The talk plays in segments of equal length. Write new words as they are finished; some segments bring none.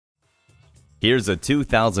Here's a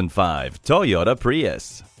 2005 Toyota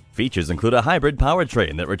Prius. Features include a hybrid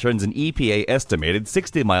powertrain that returns an EPA estimated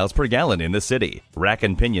 60 miles per gallon in the city, rack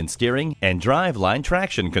and pinion steering, and driveline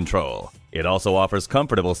traction control. It also offers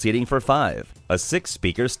comfortable seating for 5, a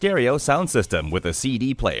 6-speaker stereo sound system with a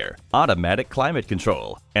CD player, automatic climate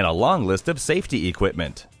control, and a long list of safety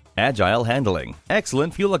equipment. Agile handling,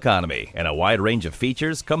 excellent fuel economy, and a wide range of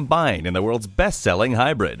features combined in the world's best-selling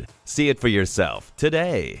hybrid. See it for yourself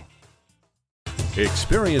today.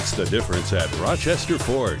 Experience the difference at Rochester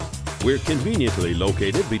Ford. We're conveniently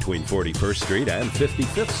located between 41st Street and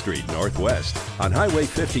 55th Street Northwest on Highway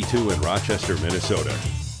 52 in Rochester, Minnesota.